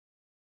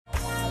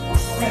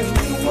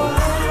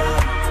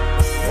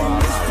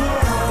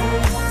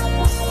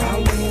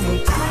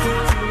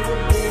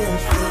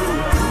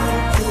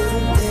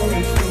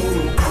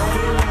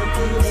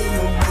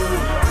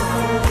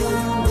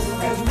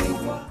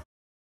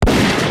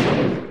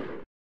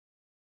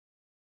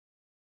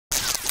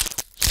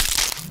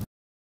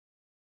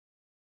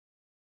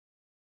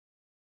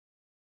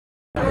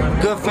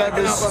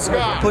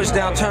GoodFeathaz, Push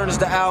Down Turners,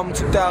 the album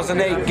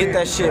 2008. Get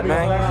that shit,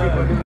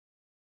 man.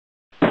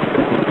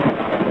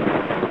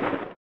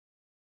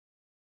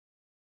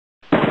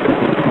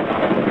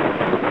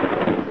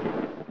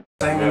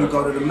 When you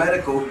go to the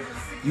medical,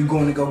 you're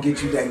going to go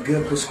get you that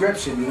good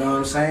prescription, you know what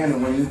I'm saying?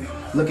 And when you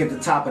look at the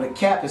top of the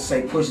cap, it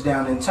say push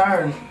down and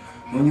turn.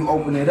 When you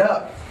open it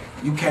up,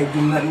 you can't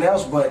do nothing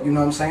else but, you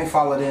know what I'm saying,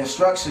 follow the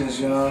instructions,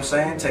 you know what I'm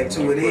saying? Take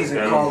 2 of these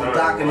and call the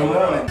doc in the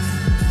morning.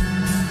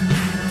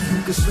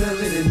 You can smell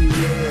it in the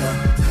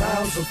air,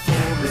 clouds are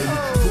forming,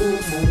 full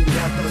moon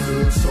got the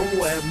hood so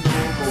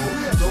abnormal.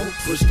 Don't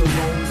push the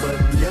wrong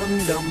button, young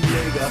dumb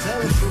nigga,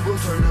 cause you will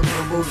turn them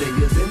humble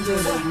niggas into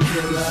them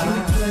killers. She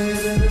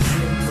playing in the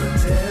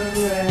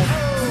cemetery,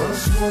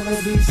 must wanna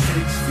be 6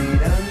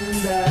 feet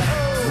under.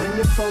 When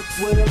you fuck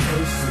with a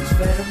person's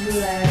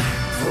family,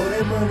 for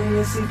their money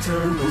is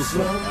eternal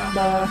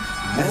slumber.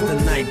 As the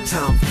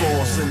nighttime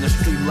falls and the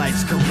street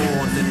lights come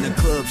on and the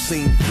club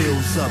scene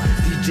fills up,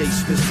 DJ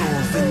spits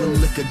songs, then the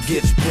liquor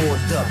gets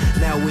poured up.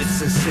 Now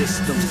it's in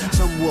systems,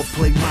 some will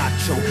play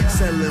macho,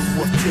 selling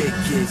with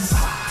tickets.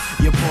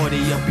 Your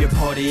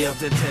party up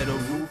to tear the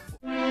roof.